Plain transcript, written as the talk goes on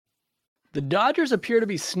The Dodgers appear to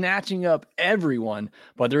be snatching up everyone,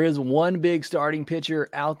 but there is one big starting pitcher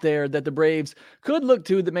out there that the Braves could look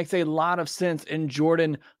to that makes a lot of sense in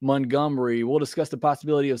Jordan Montgomery. We'll discuss the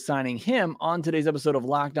possibility of signing him on today's episode of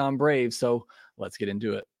Locked On Braves, so let's get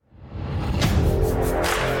into it.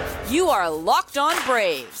 You are Locked On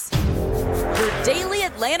Braves, your daily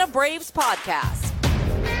Atlanta Braves podcast.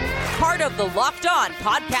 Part of the Locked On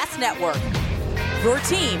Podcast Network, your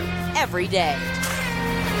team every day.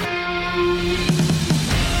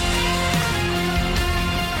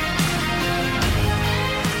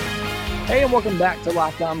 Hey, and welcome back to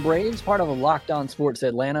Locked On Braves, part of the Locked On Sports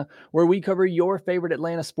Atlanta, where we cover your favorite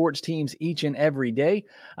Atlanta sports teams each and every day.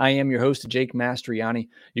 I am your host, Jake Mastriani.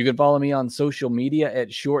 You can follow me on social media at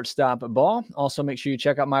ShortstopBall. Also, make sure you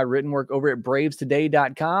check out my written work over at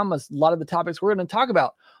BravesToday.com. A lot of the topics we're going to talk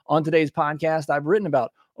about on today's podcast, I've written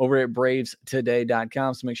about over at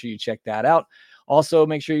BravesToday.com, so make sure you check that out. Also,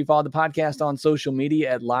 make sure you follow the podcast on social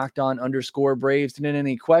media at LockedOn_Braves. And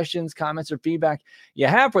any questions, comments, or feedback you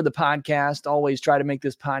have for the podcast, always try to make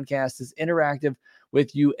this podcast as interactive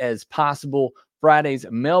with you as possible. Friday's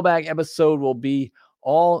mailbag episode will be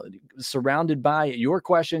all surrounded by your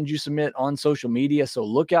questions you submit on social media. So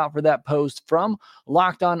look out for that post from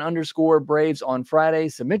LockedOn_Braves on Friday.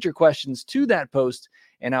 Submit your questions to that post,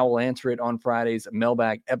 and I will answer it on Friday's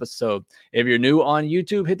mailbag episode. If you're new on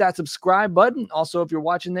YouTube, hit that subscribe button. Also, if you're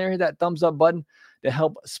watching there, hit that thumbs up button to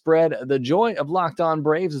help spread the joy of Locked On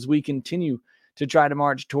Braves as we continue to try to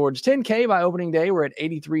march towards 10K by opening day. We're at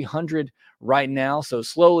 8,300 right now, so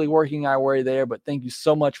slowly working our way there. But thank you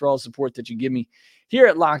so much for all the support that you give me here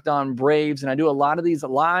at Locked On Braves. And I do a lot of these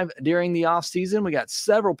live during the offseason. We got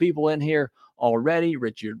several people in here already: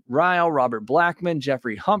 Richard Ryle, Robert Blackman,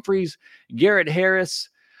 Jeffrey Humphreys, Garrett Harris,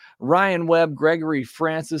 Ryan Webb, Gregory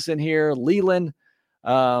Francis in here, Leland,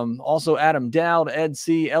 also Adam Dowd, Ed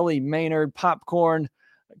C., Ellie Maynard, Popcorn,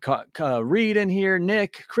 Reed in here,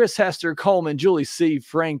 Nick, Chris Hester, Coleman, Julie C.,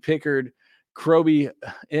 Frank Pickard, Kroby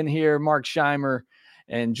in here, Mark Scheimer,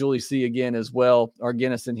 and Julie C. again as well, our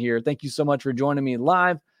Guinness in here. Thank you so much for joining me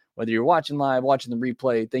live. Whether you're watching live, watching the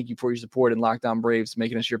replay, thank you for your support in Locked On Braves,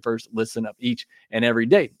 making us your first listen of each and every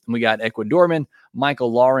day. And we got Ecuadorman,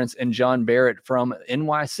 Michael Lawrence, and John Barrett from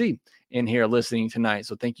NYC in here listening tonight.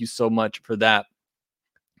 So thank you so much for that.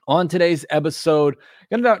 On today's episode,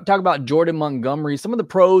 I'm going to talk about Jordan Montgomery, some of the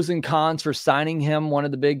pros and cons for signing him, one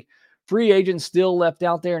of the big free agents still left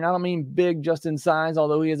out there. And I don't mean big just in size,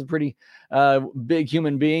 although he is a pretty big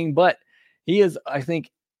human being, but he is, I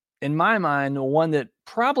think, in my mind, the one that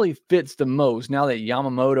probably fits the most now that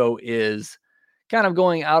Yamamoto is kind of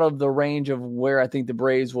going out of the range of where I think the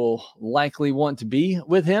Braves will likely want to be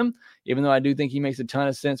with him, even though I do think he makes a ton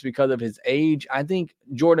of sense because of his age. I think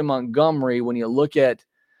Jordan Montgomery, when you look at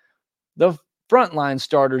the frontline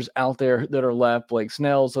starters out there that are left, like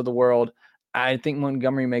Snells of the world, I think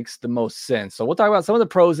Montgomery makes the most sense. So we'll talk about some of the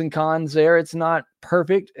pros and cons there. It's not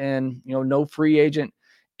perfect, and no free agent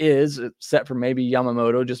is, except for maybe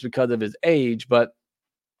Yamamoto just because of his age, but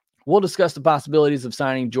we'll discuss the possibilities of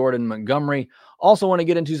signing Jordan Montgomery. Also want to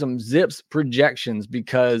get into some Zips projections,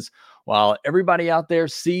 because while everybody out there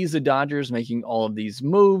sees the Dodgers making all of these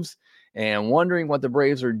moves and wondering what the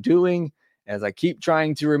Braves are doing, as I keep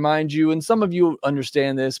trying to remind you, and some of you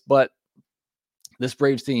understand this, but this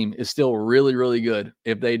Braves team is still really, really good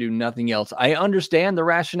if they do nothing else. I understand the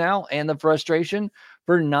rationale and the frustration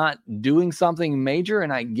for not doing something major,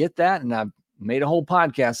 and I get that. And I've made a whole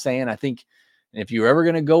podcast saying I think if you're ever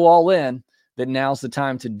going to go all in, then now's the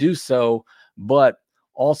time to do so. But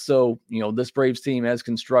also, this Braves team as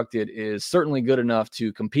constructed is certainly good enough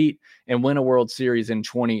to compete and win a World Series in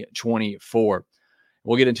 2024.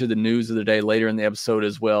 We'll get into the news of the day later in the episode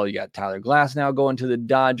as well. You got Tyler Glass now going to the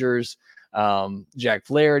Dodgers, Jack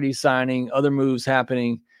Flaherty signing, other moves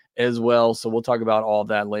happening as well. So we'll talk about all of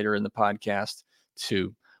that later in the podcast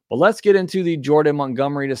too. But let's get into the Jordan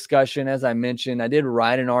Montgomery discussion. As I mentioned, I did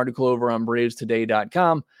write an article over on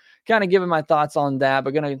BravesToday.com, kind of giving my thoughts on that,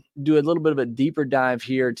 but going to do a little bit of a deeper dive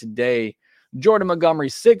here today. Jordan Montgomery,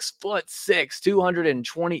 6'6",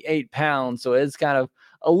 228 pounds. So as kind of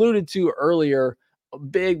alluded to earlier, a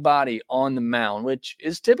big body on the mound, which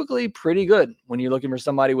is typically pretty good when you're looking for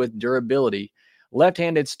somebody with durability.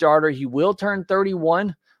 Left-handed starter. He will turn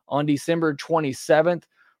 31 on December 27th.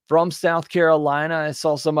 From South Carolina. I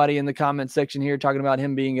saw somebody in the comment section here talking about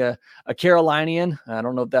him being a Carolinian. I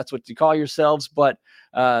don't know if that's what you call yourselves, but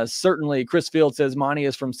certainly Chris Field says Monty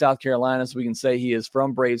is from South Carolina, so we can say he is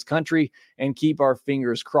from Braves country and keep our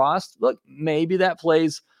fingers crossed. Look, maybe that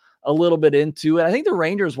plays a little bit into it. I think the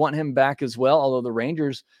Rangers want him back as well, although the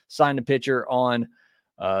Rangers signed a pitcher on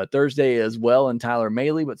Thursday as well, and Tyler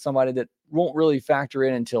Mahle, but somebody that won't really factor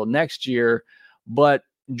in until next year. But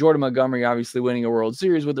Jordan Montgomery obviously winning a World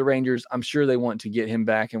Series with the Rangers, I'm sure they want to get him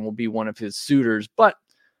back and will be one of his suitors. But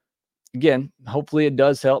again, hopefully it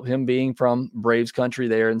does help him being from Braves country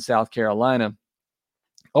there in South Carolina.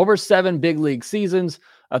 Over 7 big league seasons,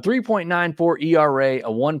 a 3.94 ERA,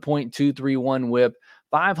 a 1.231 WHIP,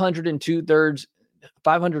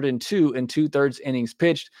 502 and 2/3 innings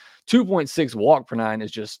pitched, 2.6 walk per nine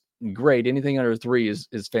is just great. Anything under 3 is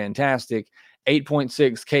fantastic.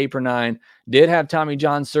 8.6 K per nine. Did have Tommy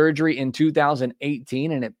John surgery in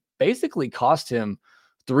 2018, and it basically cost him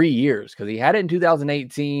 3 years because he had it in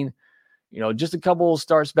 2018. Just a couple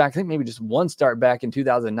starts back. I think maybe just one start back in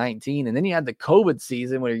 2019. And then he had the COVID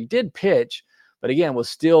season where he did pitch, but again, was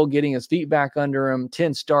still getting his feet back under him.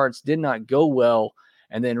 10 starts, did not go well.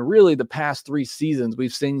 And then really the past 3 seasons,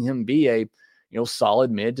 we've seen him be a,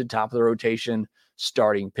 solid mid to top of the rotation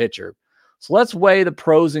starting pitcher. So let's weigh the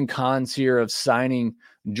pros and cons here of signing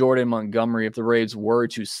Jordan Montgomery if the Braves were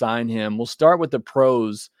to sign him. We'll start with the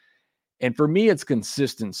pros. And for me, it's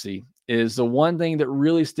consistency is the one thing that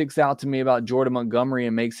really sticks out to me about Jordan Montgomery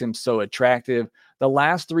and makes him so attractive. The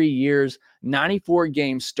last 3 years, 94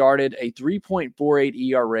 games started, a 3.48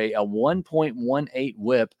 ERA, a 1.18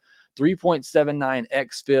 WHIP, 3.79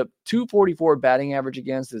 xFIP, 244 batting average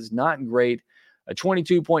against is not great, a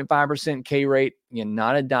 22.5% K rate,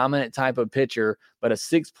 not a dominant type of pitcher, but a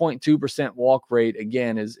 6.2% walk rate,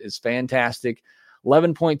 again, is fantastic,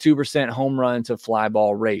 11.2% home run to fly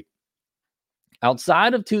ball rate.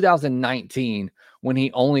 Outside of 2019, when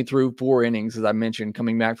he only threw 4 innings, as I mentioned,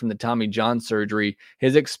 coming back from the Tommy John surgery,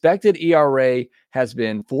 his expected ERA has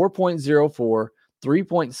been 4.04,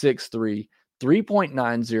 3.63,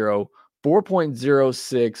 3.90,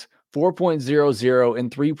 4.06, 4.00,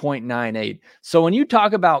 and 3.98. So when you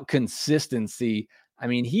talk about consistency, I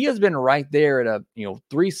mean, he has been right there at a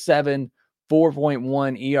 3.7,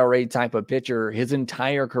 4.1 ERA type of pitcher his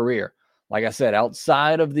entire career. Like I said,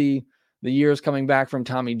 outside of the years coming back from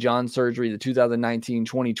Tommy John surgery, the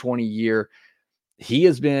 2019-2020 year, he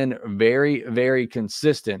has been very, very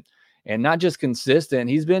consistent. And not just consistent,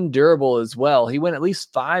 he's been durable as well. He went at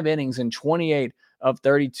least 5 innings in 28 of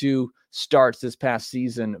 32 starts this past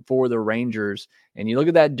season for the Rangers. And you look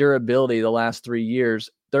at that durability the last 3 years,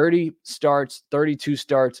 30 starts, 32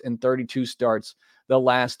 starts, and 32 starts the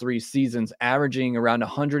last 3 seasons, averaging around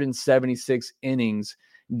 176 innings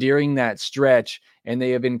during that stretch, and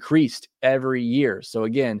they have increased every year. So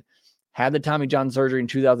again, had the Tommy John surgery in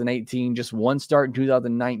 2018, just 1 start in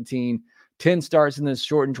 2019, 10 starts in this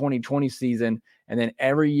shortened 2020 season, and then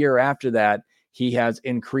every year after that, he has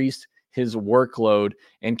increased his workload.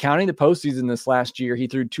 And counting the postseason this last year, he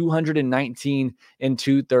threw 219 and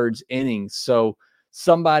 2/3 innings. So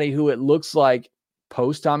somebody who it looks like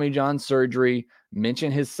post Tommy John surgery,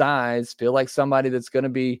 mention his size, feel like somebody that's going to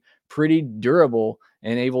be pretty durable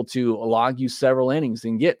and able to log you several innings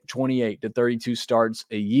and get 28 to 32 starts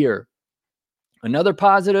a year. Another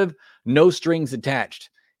positive, no strings attached.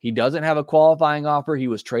 He doesn't have a qualifying offer. He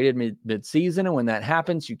was traded mid-season, and when that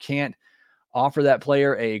happens, you can't offer that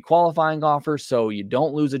player a qualifying offer, so you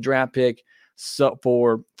don't lose a draft pick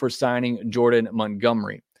for signing Jordan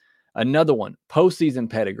Montgomery. Another one, postseason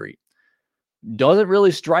pedigree. Doesn't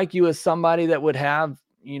really strike you as somebody that would have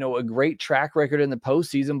a great track record in the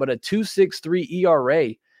postseason, but a 2.63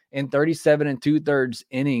 ERA in 37 and 2/3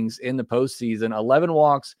 innings in the postseason, 11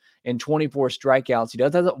 walks and 24 strikeouts. He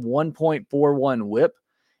does have a 1.41 WHIP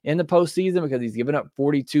in the postseason because he's given up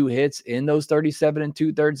 42 hits in those 37 and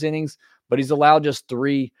 2/3 innings, but he's allowed just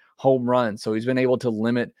 3 home runs. So he's been able to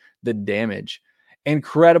limit the damage.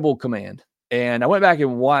 Incredible command. And I went back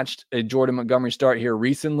and watched a Jordan Montgomery start here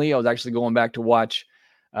recently. I was actually going back to watch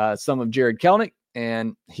some of Jared Kelenic,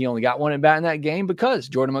 and he only got 1 at bat in that game because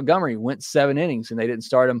Jordan Montgomery went 7 innings and they didn't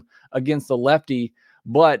start him against the lefty.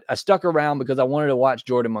 But I stuck around because I wanted to watch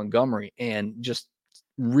Jordan Montgomery and just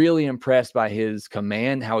really impressed by his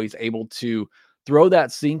command, how he's able to throw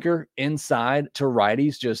that sinker inside to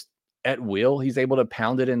righties just at will. He's able to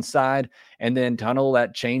pound it inside and then tunnel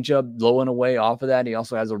that changeup low and away off of that. He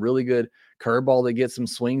also has a really good curveball that gets some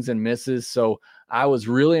swings and misses. So I was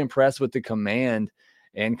really impressed with the command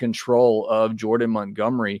and control of Jordan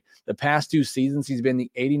Montgomery. The past 2 seasons, he's been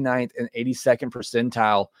the 89th and 82nd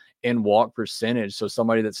percentile in walk percentage. So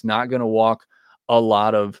somebody that's not going to walk a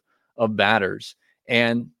lot of batters.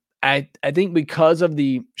 And I think because of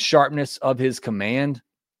the sharpness of his command,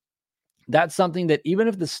 that's something that even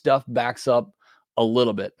if the stuff backs up a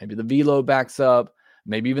little bit, maybe the velo backs up,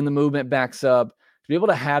 maybe even the movement backs up, to be able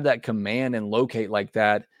to have that command and locate like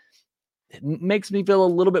that, it makes me feel a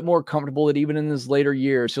little bit more comfortable that even in his later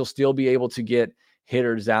years, he'll still be able to get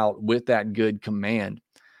hitters out with that good command.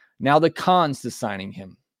 Now, the cons to signing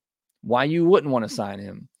him, why you wouldn't want to sign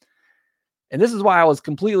him. And this is why I was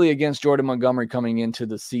completely against Jordan Montgomery coming into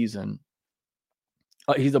the season.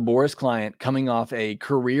 He's a Boris client coming off a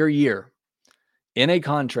career year in a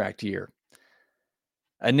contract year.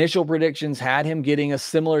 Initial predictions had him getting a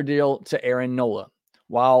similar deal to Aaron Nola.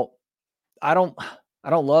 While I don't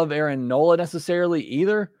love Aaron Nola necessarily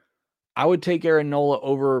either, I would take Aaron Nola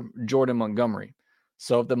over Jordan Montgomery.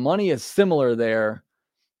 So if the money is similar there,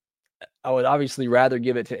 I would obviously rather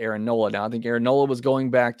give it to Aaron Nola. Now, I think Aaron Nola was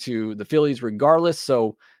going back to the Phillies regardless,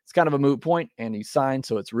 so it's kind of a moot point, and he signed,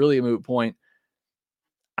 so it's really a moot point.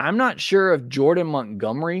 I'm not sure if Jordan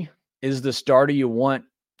Montgomery is the starter you want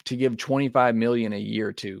to give $25 million a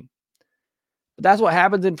year to. But that's what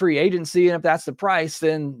happens in free agency, and if that's the price,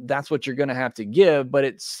 then that's what you're going to have to give. But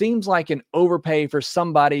it seems like an overpay for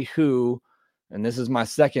somebody who, and this is my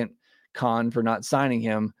second con for not signing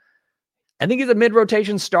him, I think he's a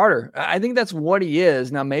mid-rotation starter. I think that's what he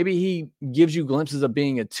is. Now, maybe he gives you glimpses of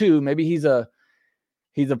being a 2. Maybe he's a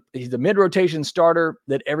mid-rotation starter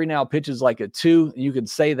that every now pitches like a 2. You could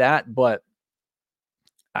say that, but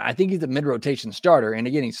I think he's a mid-rotation starter. And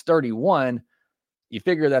again, he's 31. You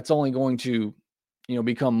figure that's only going to,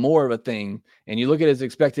 become more of a thing. And you look at his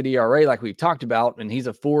expected ERA, like we've talked about, and he's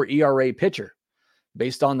a 4 ERA pitcher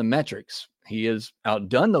based on the metrics. He has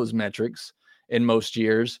outdone those metrics in most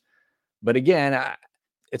years. But again,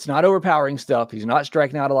 it's not overpowering stuff. He's not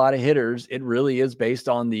striking out a lot of hitters. It really is based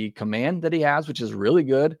on the command that he has, which is really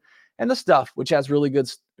good, and the stuff, which has really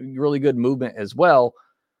good movement as well.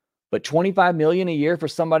 But $25 million a year for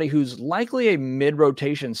somebody who's likely a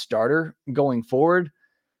mid-rotation starter going forward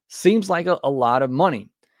seems like a lot of money.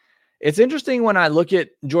 It's interesting when I look at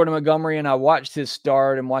Jordan Montgomery and I watched his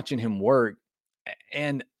start and watching him work,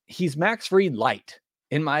 and he's Max Fried light,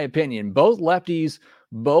 in my opinion. Both lefties,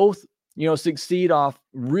 both succeed off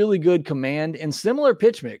really good command and similar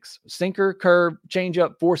pitch mix, sinker, curve,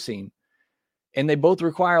 changeup, four seam. And they both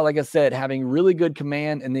require, like I said, having really good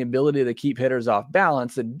command and the ability to keep hitters off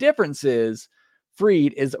balance. The difference is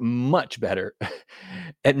Fried is much better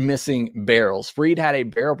at missing barrels. Fried had a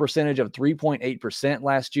barrel percentage of 3.8%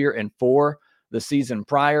 last year and 4 the season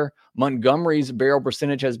prior. Montgomery's barrel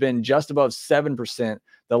percentage has been just above 7%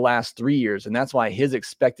 the last 3 years. And that's why his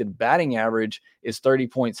expected batting average is 30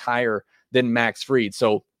 points higher than Max Fried.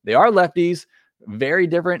 So they are lefties, very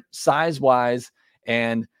different size-wise,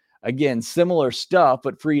 and again, similar stuff,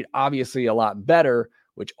 but Fried obviously a lot better,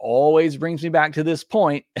 which always brings me back to this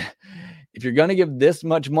point. If you're going to give this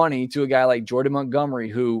much money to a guy like Jordan Montgomery,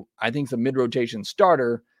 who I think is a mid-rotation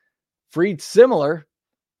starter, Fried similar,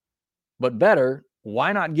 but better,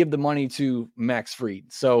 why not give the money to Max Fried?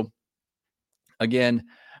 So again,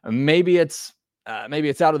 maybe it's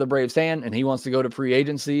out of the Braves' hand and he wants to go to free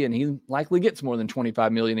agency, and he likely gets more than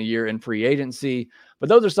 $25 million a year in free agency. But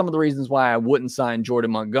those are some of the reasons why I wouldn't sign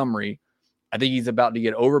Jordan Montgomery. I think he's about to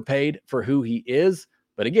get overpaid for who he is.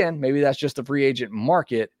 But again, maybe that's just the free agent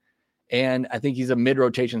market. And I think he's a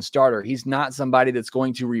mid-rotation starter. He's not somebody that's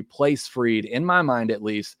going to replace Fried, in my mind at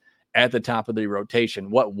least, at the top of the rotation.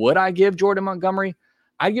 What would I give Jordan Montgomery?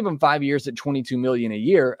 I'd give him 5 years at $22 million a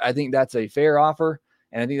year. I think that's a fair offer,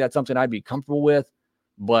 and I think that's something I'd be comfortable with.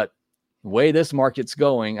 But the way this market's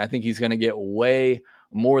going, I think he's going to get way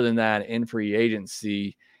more than that in free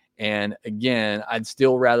agency. And again, I'd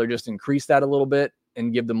still rather just increase that a little bit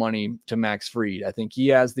and give the money to Max Fried. I think he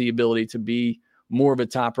has the ability to be more of a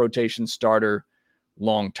top rotation starter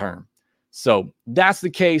long term. So that's the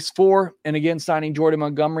case for, and again, signing Jordan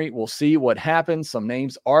Montgomery. We'll see what happens. Some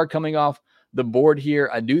names are coming off the board here.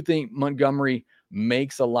 I do think Montgomery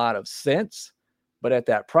makes a lot of sense, but at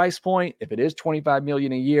that price point, if it is $25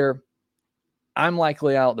 million a year, I'm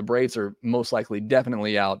likely out. The Braves are most likely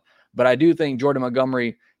definitely out. But I do think Jordan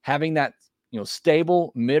Montgomery having that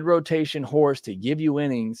stable mid-rotation horse to give you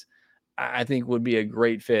innings, I think would be a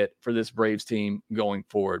great fit for this Braves team going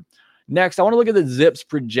forward. Next, I want to look at the Zips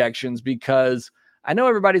projections, because I know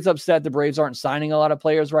everybody's upset the Braves aren't signing a lot of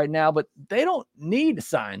players right now, but they don't need to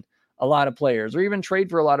sign a lot of players or even trade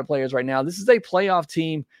for a lot of players right now. This is a playoff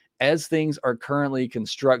team as things are currently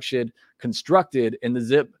constructed, and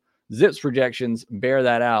the Zips projections bear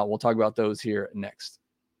that out. We'll talk about those here next.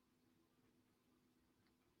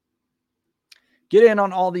 Get in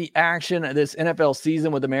on all the action this NFL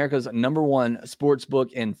season with America's #1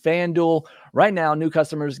 sportsbook in FanDuel. Right now, new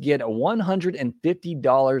customers get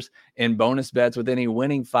 $150 in bonus bets with any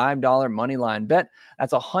winning $5 moneyline bet.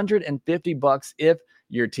 That's $150 if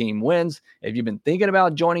your team wins. If you've been thinking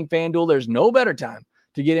about joining FanDuel, there's no better time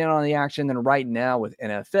to get in on the action than right now with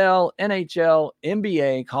NFL, NHL,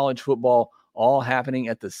 NBA, college football, all happening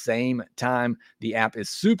at the same time. The app is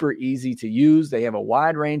super easy to use. They have a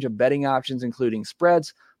wide range of betting options, including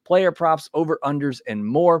spreads, player props, over-unders, and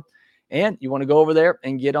more. And you want to go over there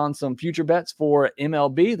and get on some future bets for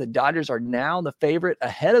MLB. The Dodgers are now the favorite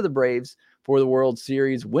ahead of the Braves for the World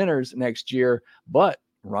Series winners next year. But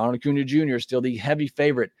Ronald Acuna Jr. is still the heavy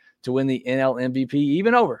favorite to win the NL MVP,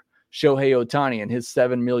 even over Shohei Ohtani and his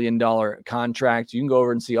 $7 million contract. You can go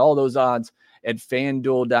over and see all those odds at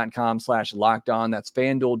FanDuel.com/lockedon. That's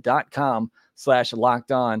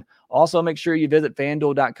FanDuel.com/lockedon. Also, make sure you visit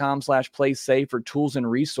FanDuel.com/playsafe for tools and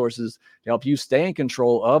resources to help you stay in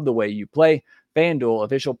control of the way you play. FanDuel,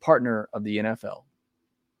 official partner of the NFL.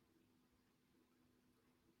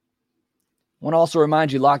 I want to also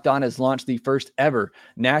remind you, Locked On has launched the first ever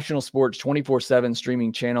national sports 24/7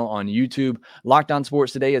 streaming channel on YouTube. Locked On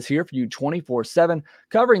Sports Today is here for you 24/7,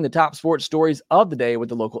 covering the top sports stories of the day with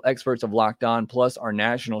the local experts of Locked On, plus our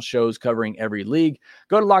national shows covering every league.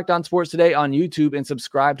 Go to Locked On Sports Today on YouTube and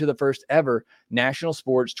subscribe to the first ever national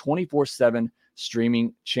sports 24/7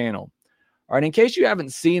 streaming channel. All right, in case you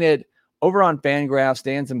haven't seen it, over on Fangraphs,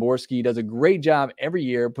 Dan Szymborski does a great job every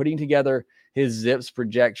year putting together his Zips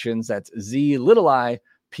projections. That's ZIPS.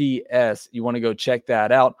 You want to go check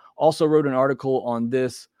that out. Also wrote an article on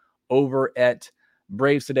this over at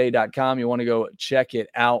bravestoday.com. You want to go check it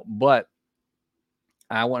out. But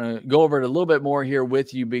I want to go over it a little bit more here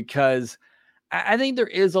with you because I think there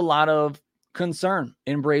is a lot of concern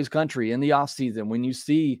in Braves country in the offseason when you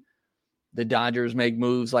see the Dodgers make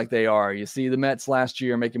moves like they are. You see the Mets last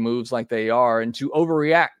year making moves like they are, and to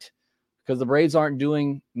overreact because the Braves aren't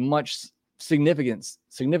doing much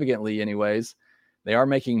significantly anyways. They are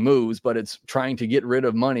making moves, but it's trying to get rid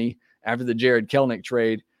of money after the Jared Kelenic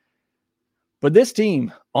trade. But this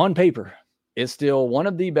team on paper is still one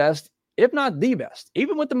of the best, if not the best.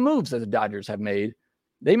 Even with the moves that the Dodgers have made,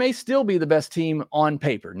 they may still be the best team on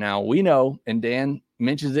paper. Now we know, and Dan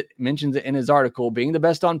mentions it in his article, being the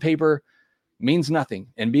best on paper means nothing.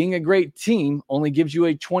 And being a great team only gives you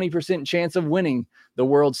a 20% chance of winning the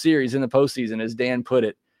World Series in the postseason, as Dan put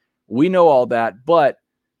it. We know all that, but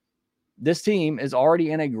this team is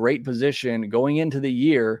already in a great position going into the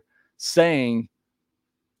year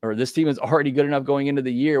this team is already good enough going into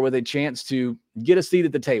the year with a chance to get a seat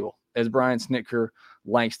at the table, as Brian Snitker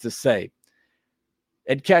likes to say.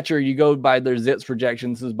 At catcher, you go by their Zips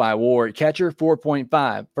projections. This is by WAR. At catcher,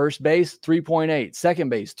 4.5. First base, 3.8. Second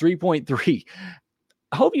base, 3.3.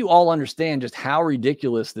 I hope you all understand just how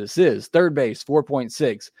ridiculous this is. Third base,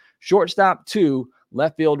 4.6. Shortstop, 2.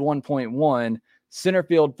 Left field, 1.1. Center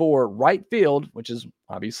field, 4. Right field, which is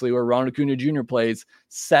obviously where Ronald Acuna Jr. plays,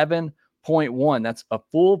 7.1. That's a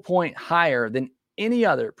full point higher than any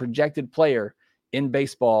other projected player in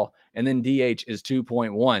baseball. And then DH is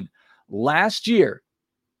 2.1. Last year,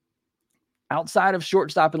 outside of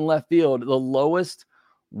shortstop and left field, the lowest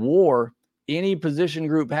WAR any position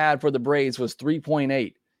group had for the Braves was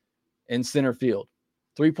 3.8 in center field.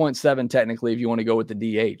 3.7 technically if you want to go with the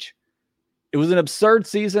DH. It was an absurd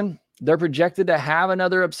season. They're projected to have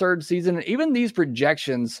another absurd season. And even these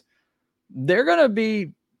projections, they're going to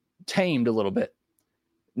be tamed a little bit.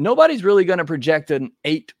 Nobody's really going to project an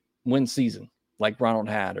 8-win season like Ronald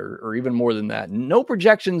had, or even more than that. No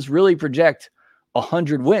projections really project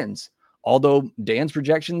 100 wins, although Dan's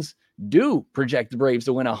projections do project the Braves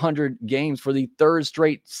to win 100 games for the third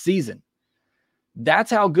straight season.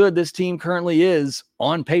 That's how good this team currently is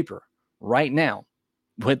on paper right now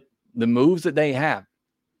with the moves that they have,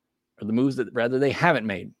 or the moves that rather they haven't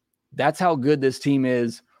made. That's how good this team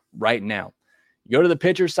is right now. You go to the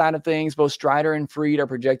pitcher side of things, both Strider and Fried are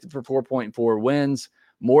projected for 4.4 wins.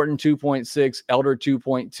 Morton 2.6, Elder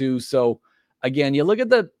 2.2. So again, you look at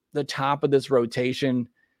the top of this rotation,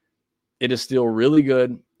 it is still really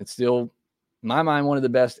good. It's still, in my mind, one of the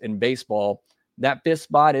best in baseball. That fifth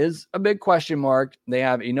spot is a big question mark. They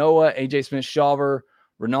have Inoa, AJ Smith-Shawver,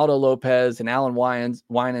 Ronaldo Lopez, and Alan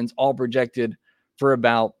Winans all projected for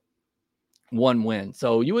about 1 win.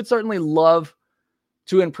 So you would certainly love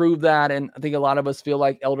to improve that. And I think a lot of us feel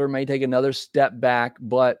like Elder may take another step back,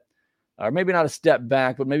 or maybe not a step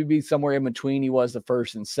back, but maybe be somewhere in between he was the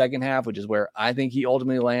first and second half, which is where I think he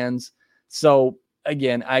ultimately lands. So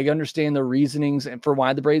again, I understand the reasonings and for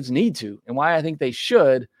why the Braves need to, and why I think they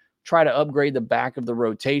should try to upgrade the back of the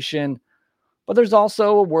rotation. But there's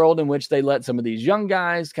also a world in which they let some of these young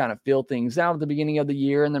guys kind of feel things out at the beginning of the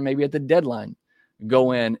year, and then maybe at the deadline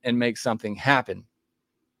go in and make something happen.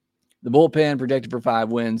 The bullpen projected for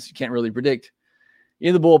 5 wins. You can't really predict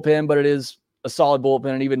in the bullpen, but it is a solid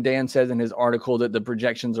bullpen. And even Dan says in his article that the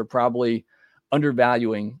projections are probably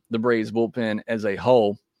undervaluing the Braves bullpen as a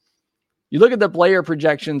whole. You look at the player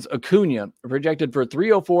projections. Acuna projected for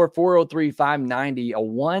 304, 403, 590, a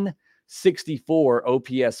 164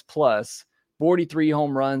 OPS plus, 43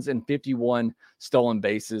 home runs, and 51 stolen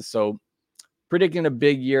bases. So predicting a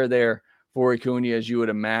big year there for Acuna, as you would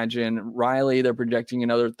imagine. Riley, they're projecting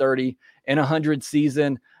another 30 and 100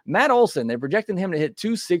 season. Matt Olson, they're projecting him to hit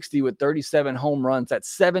 260 with 37 home runs.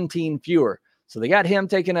 That's 17 fewer. So they got him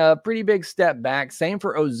taking a pretty big step back. Same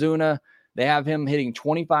for Ozuna. They have him hitting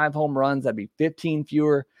 25 home runs. That'd be 15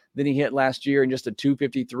 fewer than he hit last year, and just a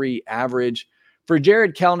 253 average. For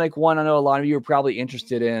Jared Kelenic, one I know a lot of you are probably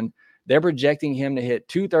interested in, they're projecting him to hit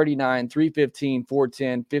 239, 315,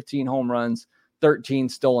 410, 15 home runs, 13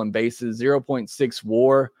 stolen bases, 0.6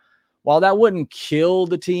 WAR. While that wouldn't kill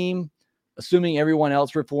the team, assuming everyone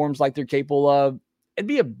else performs like they're capable of, it'd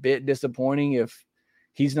be a bit disappointing if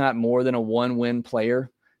he's not more than a one-win player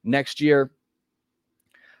next year.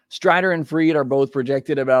 Strider and Fried are both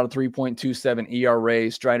projected about a 3.27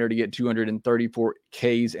 ERA. Strider to get 234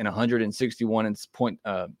 Ks and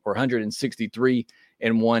 163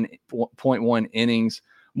 in 1.1 innings.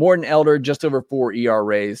 Morton Elder just over 4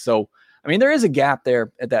 ERAs. So, I mean, there is a gap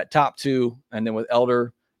there at that top two, and then with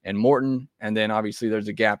Elder and Morton, and then obviously there's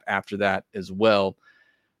a gap after that as well.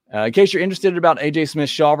 In case you're interested about AJ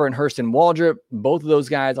Smith-Shawver and Hurston Waldrop, both of those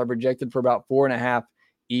guys are projected for about 4.5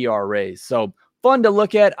 ERAs. So fun to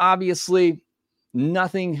look at. Obviously,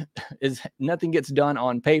 nothing gets done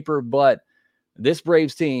on paper, but this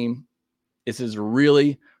Braves team is a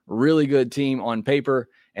really, really good team on paper,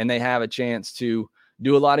 and they have a chance to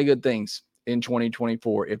do a lot of good things in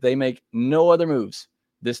 2024. If they make no other moves,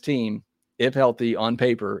 this team, if healthy on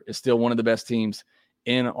paper, is still one of the best teams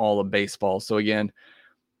in all of baseball. So again,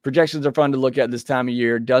 projections are fun to look at this time of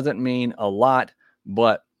year. Doesn't mean a lot,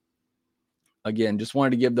 but again, just wanted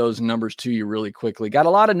to give those numbers to you really quickly. Got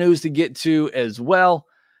a lot of news to get to as well.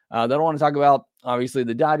 That I want to talk about, obviously,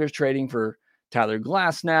 the Dodgers trading for Tyler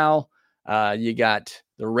Glasnow. You got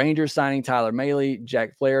the Rangers signing Tyler Mahle,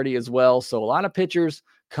 Jack Flaherty as well. So a lot of pitchers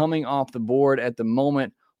coming off the board at the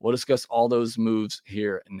moment. We'll discuss all those moves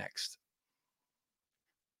here next.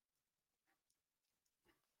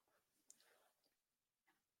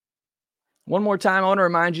 One more time, I want to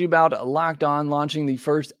remind you about Locked On launching the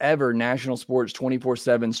first ever national sports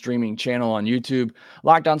 24/7 streaming channel on YouTube.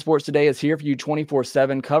 Locked On Sports Today is here for you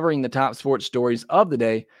 24/7, covering the top sports stories of the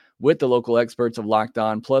day with the local experts of Locked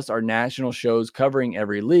On, plus our national shows covering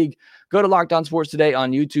every league. Go to Locked On Sports Today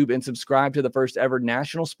on YouTube and subscribe to the first ever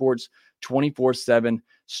national sports 24/7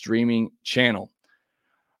 streaming channel.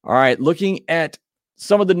 All right, looking at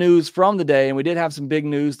some of the news from the day, and we did have some big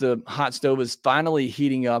news. The hot stove is finally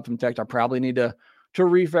heating up. In fact, I probably need to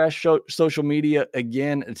refresh social media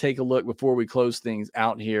again and take a look before we close things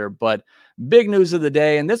out here. But big news of the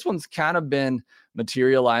day, and this one's kind of been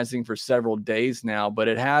materializing for several days now, but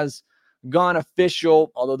it has gone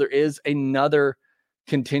official, although there is another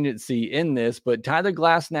contingency in this. But Tyler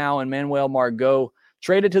Glasnow and Manuel Margot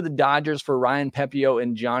traded to the Dodgers for Ryan Pepiot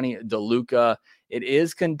and Johnny DeLuca. It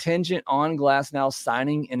is contingent on Glasnow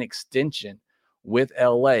signing an extension with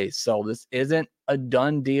LA. So this isn't a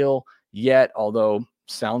done deal yet, although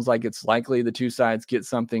sounds like it's likely the two sides get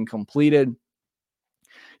something completed.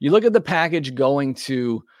 You look at the package going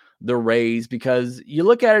to the Rays, because you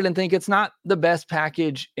look at it and think it's not the best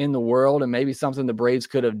package in the world and maybe something the Braves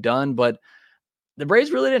could have done, but the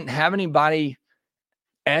Braves really didn't have anybody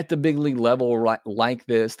at the big league level like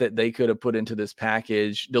this that they could have put into this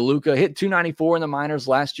package. DeLuca hit 294 in the minors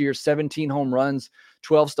last year, 17 home runs,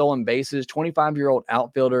 12 stolen bases, 25-year-old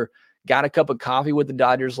outfielder, got a cup of coffee with the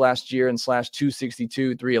Dodgers last year and slashed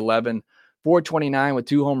 262, 311, 429 with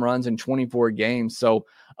 2 home runs in 24 games. So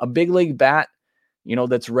a big league bat,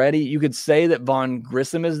 that's ready. You could say that Vaughn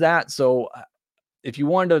Grissom is that. So if you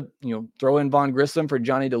wanted to, throw in Vaughn Grissom for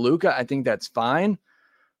Johnny DeLuca, I think that's fine.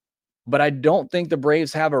 But I don't think the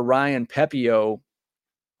Braves have a Ryan Pepiot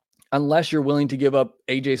unless you're willing to give up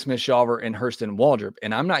AJ Smith-Shawver and Hurston Waldrop.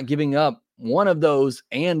 And I'm not giving up one of those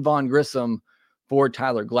and Vaughn Grissom for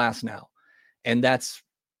Tyler Glasnow. And that's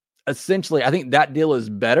essentially, I think that deal is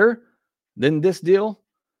better than this deal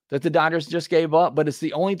that the Dodgers just gave up. But it's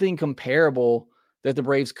the only thing comparable that the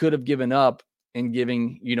Braves could have given up in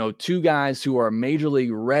giving, two guys who are major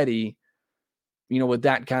league ready, with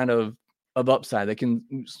that kind of upside that can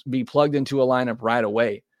be plugged into a lineup right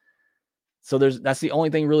away. So that's the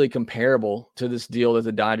only thing really comparable to this deal that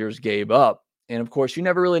the Dodgers gave up. And of course, you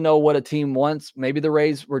never really know what a team wants. Maybe the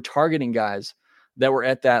Rays were targeting guys that were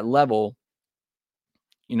at that level,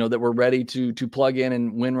 that were ready to plug in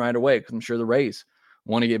and win right away. Because I'm sure the Rays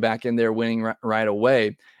want to get back in there winning right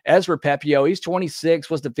away. As for Pepio, he's 26,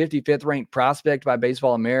 was the 55th ranked prospect by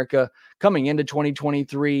Baseball America coming into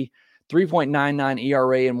 2023, 3.99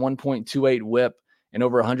 ERA and 1.28 WHIP and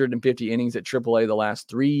over 150 innings at AAA the last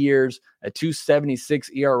 3 years, a 2.76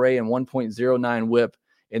 ERA and 1.09 WHIP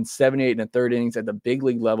in 78 and a third innings at the big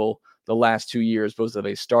league level the last 2 years, both of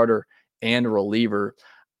a starter and a reliever.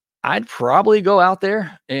 I'd probably go out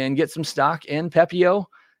there and get some stock in Pepio.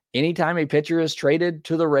 Anytime a pitcher is traded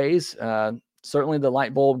to the Rays, certainly the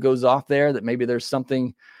light bulb goes off there that maybe there's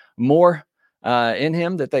something more in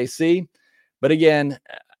him that they see. But again,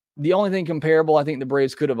 the only thing comparable I think the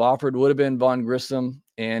Braves could have offered would have been Vaughn Grissom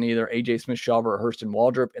and either A.J. Smith-Shawver or Hurston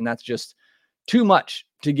Waldrop, and that's just too much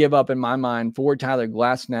to give up in my mind for Tyler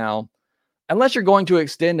Glasnow, unless you're going to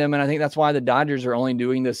extend him, and I think that's why the Dodgers are only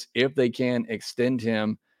doing this if they can extend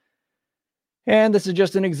him. And this is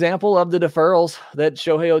just an example of the deferrals that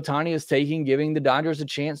Shohei Ohtani is taking, giving the Dodgers a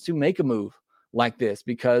chance to make a move like this,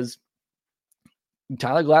 because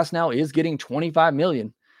Tyler Glasnow is getting $25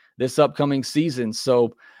 million this upcoming season.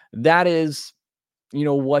 So that is,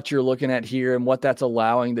 what you're looking at here and what that's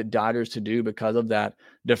allowing the Dodgers to do because of that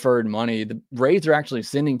deferred money. The Rays are actually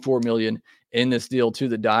sending $4 million in this deal to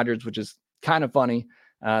the Dodgers, which is kind of funny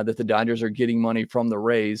that the Dodgers are getting money from the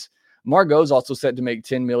Rays. Margot's also set to make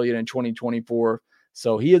 $10 million in 2024.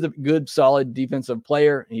 So he is a good, solid defensive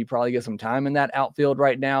player. He probably gets some time in that outfield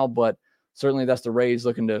right now, but certainly that's the Rays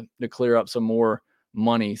looking to clear up some more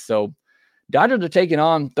money. So Dodgers are taking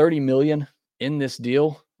on $30 million in this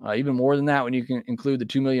deal, even more than that when you can include the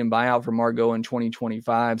 $2 million buyout for Margot in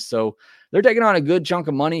 2025. So they're taking on a good chunk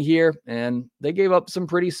of money here, and they gave up some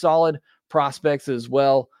pretty solid prospects as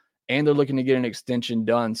well, and they're looking to get an extension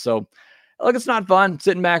done. So look, it's not fun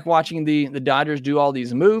sitting back watching the Dodgers do all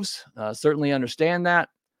these moves. Certainly understand that.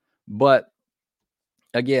 But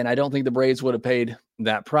again, I don't think the Braves would have paid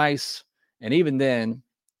that price. And even then,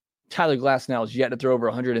 Tyler Glasnow has yet to throw over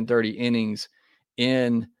 130 innings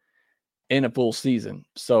in a full season.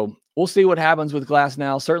 So we'll see what happens with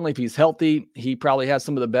Glasnow. Certainly if he's healthy, he probably has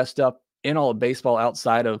some of the best stuff in all of baseball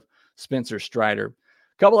outside of Spencer Strider.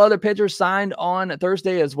 A couple other pitchers signed on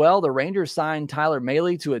Thursday as well. The Rangers signed Tyler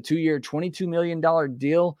Mahle to a 2-year, $22 million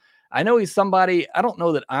deal. I know he's somebody, I don't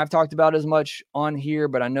know that I've talked about as much on here,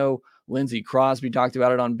 but I know Lindsey Crosby talked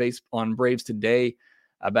about it on Braves Today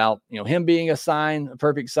about, him being a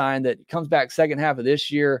perfect sign that comes back second half of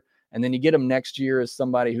this year. And then you get him next year as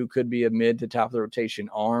somebody who could be a mid to top of the rotation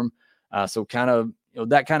arm. So kind of,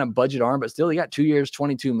 that kind of budget arm, but still he got 2 years,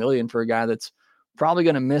 $22 million for a guy that's probably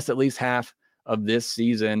going to miss at least half of this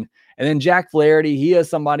season. And then Jack Flaherty, he is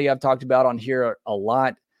somebody I've talked about on here a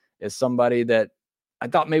lot, is somebody that I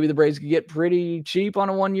thought maybe the Braves could get pretty cheap on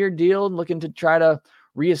a 1-year deal, looking to try to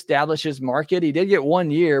reestablish his market. He did get 1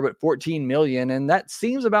 year, but $14 million. And that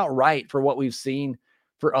seems about right for what we've seen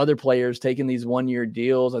for other players taking these 1-year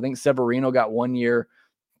deals. I think Severino got 1 year,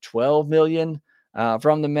 $12 million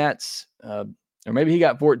from the Mets, or maybe he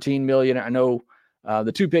got $14 million. I know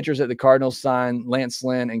the two pitchers that the Cardinals signed, Lance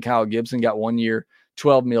Lynn and Kyle Gibson, got 1 year,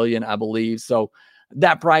 $12 million, I believe. So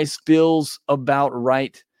that price feels about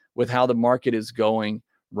right with how the market is going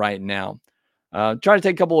right now. Try to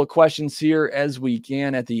take a couple of questions here as we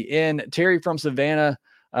can at the end. Terry from Savannah,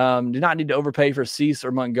 do not need to overpay for Cease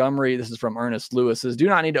or Montgomery. This is from Ernest Lewis. Says, do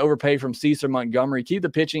not need to overpay from Cease or Montgomery. Keep the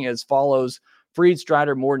pitching as follows: Fried,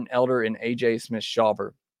 Strider, Morton, Elder, and A.J.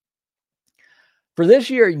 Smith-Shawver. For this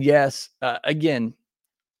year, yes. Again,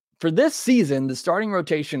 for this season, the starting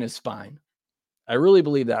rotation is fine. I really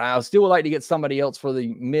believe that. I still would like to get somebody else for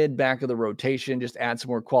the mid back of the rotation, just add some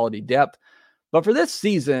more quality depth. But for this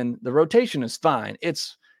season, the rotation is fine.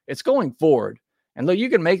 It's going forward. And look, you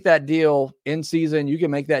can make that deal in season. You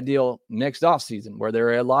can make that deal next off season, where there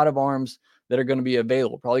are a lot of arms that are going to be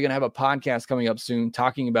available. Probably going to have a podcast coming up soon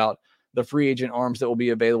talking about the free agent arms that will be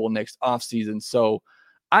available next off season. So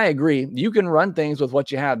I agree. You can run things with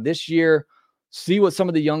what you have this year, see what some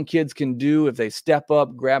of the young kids can do if they step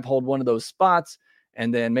up, grab hold one of those spots,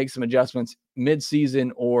 and then make some adjustments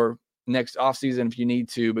mid-season or next off season if you need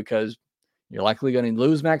to, because you're likely going to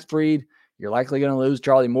lose Max Fried. You're likely going to lose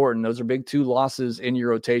Charlie Morton. Those are big 2 losses in your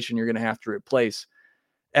rotation you're going to have to replace.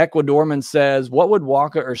 Ecuadorman says, what would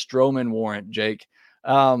Walker or Stroman warrant, Jake?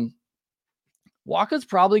 Walker's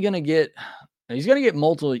probably going to get, he's going to get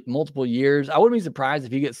multiple years. I wouldn't be surprised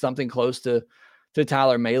if he gets something close to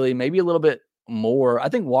Tyler Mahle, maybe a little bit more. I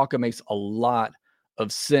think Walker makes a lot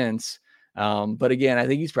of sense. But again, I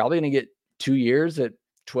think he's probably going to get 2 years at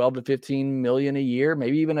 12 to 15 million a year,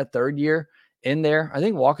 maybe even a third year in there. I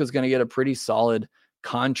think Walker's going to get a pretty solid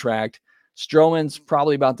contract. Stroman's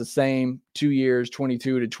probably about the same, 2 years,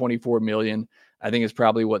 22 to 24 million. I think is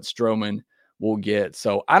probably what Stroman will get.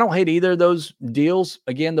 So I don't hate either of those deals.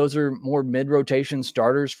 Again, those are more mid-rotation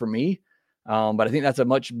starters for me. But I think that's a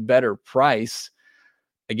much better price.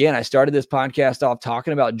 Again, I started this podcast off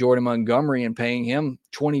talking about Jordan Montgomery and paying him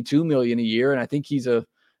 $22 million a year. And I think he's a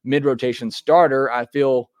mid-rotation starter. I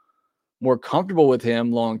feel more comfortable with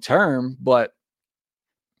him long-term, but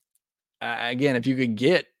again, if you could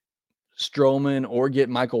get Stroman or get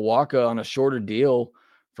Michael Wacha on a shorter deal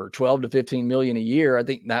for 12 to 15 million a year, I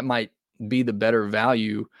think that might be the better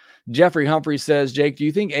value. Jeffrey Humphrey says, Jake, do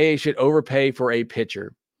you think AA should overpay for a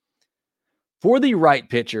pitcher? For the right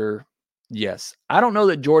pitcher, yes. I don't know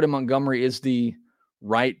that Jordan Montgomery is the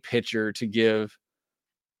right pitcher to give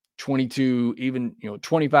 22, even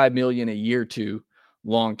 25 million a year to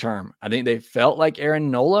long term. I think they felt like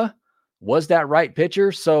Aaron Nola was that right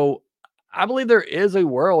pitcher. So I believe there is a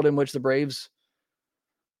world in which the Braves,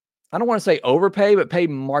 I don't want to say overpay, but pay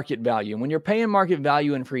market value. And when you're paying market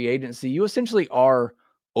value in free agency, you essentially are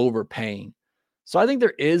overpaying. So I think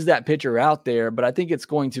there is that pitcher out there, but I think it's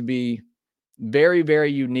going to be very,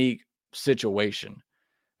 very unique situation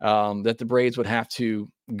that the Braves would have to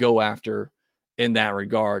go after in that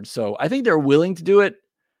regard. So I think they're willing to do it,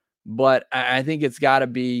 but I think it's got to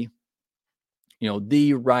be,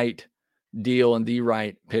 the right deal and the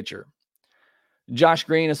right pitcher. Josh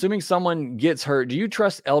Green, assuming someone gets hurt, do you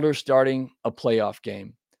trust Elder starting a playoff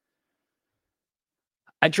game?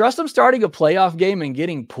 I trust him starting a playoff game and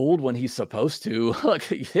getting pulled when he's supposed to. Look,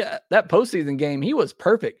 yeah, that postseason game, he was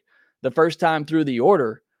perfect the first time through the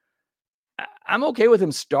order. I'm okay with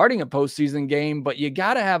him starting a postseason game, but you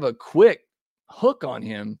got to have a quick hook on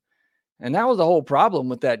him. And that was the whole problem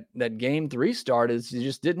with that game 3 start, is you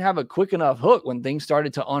just didn't have a quick enough hook when things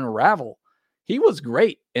started to unravel. He was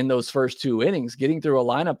great in those first 2 innings, getting through a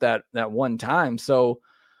lineup that one time. So,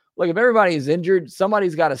 look, if everybody's injured,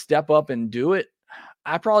 somebody's got to step up and do it.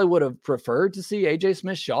 I probably would have preferred to see AJ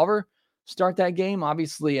Smith-Shawver start that game,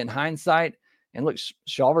 obviously in hindsight. And look,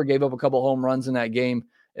 Shawver gave up a couple home runs in that game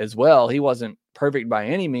as well. He wasn't perfect by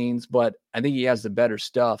any means, but I think he has the better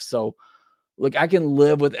stuff. So, look, I can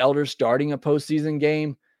live with Elder starting a postseason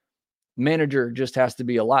game. Manager just has to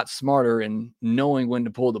be a lot smarter in knowing when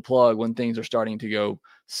to pull the plug when things are starting to go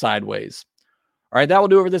sideways. All right, that will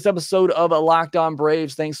do it for this episode of Locked On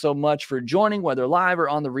Braves. Thanks so much for joining, whether live or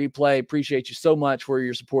on the replay. Appreciate you so much for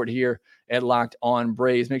your support here at Locked On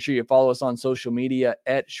Braves. Make sure you follow us on social media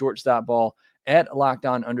at ShortstopBall, at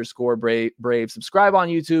LockedOn_Braves. Subscribe on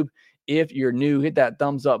YouTube if you're new. Hit that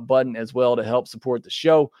thumbs up button as well to help support the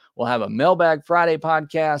show. We'll have a Mailbag Friday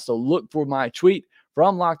podcast, so look for my tweet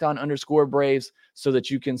from LockedOn_Braves so that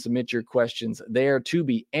you can submit your questions there to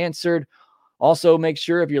be answered. Also, make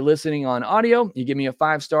sure if you're listening on audio, you give me a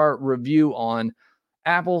 5-star review on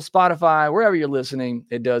Apple, Spotify, wherever you're listening.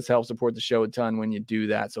 It does help support the show a ton when you do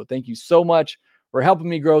that. So thank you so much for helping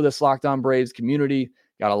me grow this Locked On Braves community.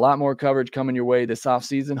 Got a lot more coverage coming your way this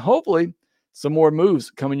offseason. Hopefully, some more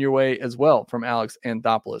moves coming your way as well from Alex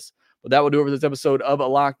Anthopoulos. But that will do it for this episode of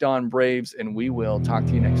Locked On Braves, and we will talk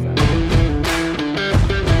to you next time.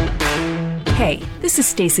 Hey, this is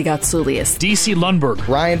Stacey Gotsoulias, DC Lundberg,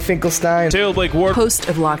 Ryan Finkelstein, Taylor Blake Ward, host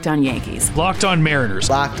of Locked On Yankees, Locked On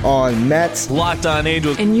Mariners, Locked On Mets, Locked On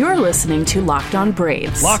Angels, and you're listening to Locked On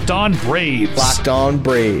Braves. Locked On Braves. Locked On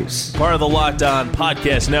Braves. Part of the Locked On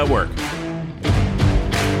Podcast Network.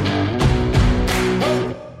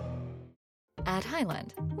 At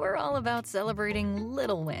Highland, we're all about celebrating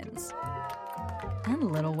little wins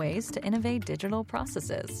and little ways to innovate digital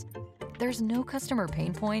processes. There's no customer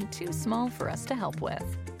pain point too small for us to help with.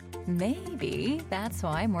 Maybe that's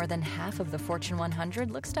why more than half of the Fortune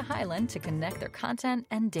 100 looks to Highland to connect their content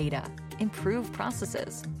and data, improve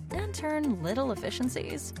processes, and turn little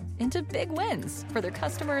efficiencies into big wins for their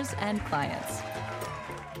customers and clients.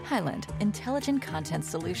 Highland, intelligent content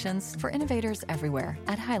solutions for innovators everywhere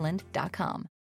at highland.com.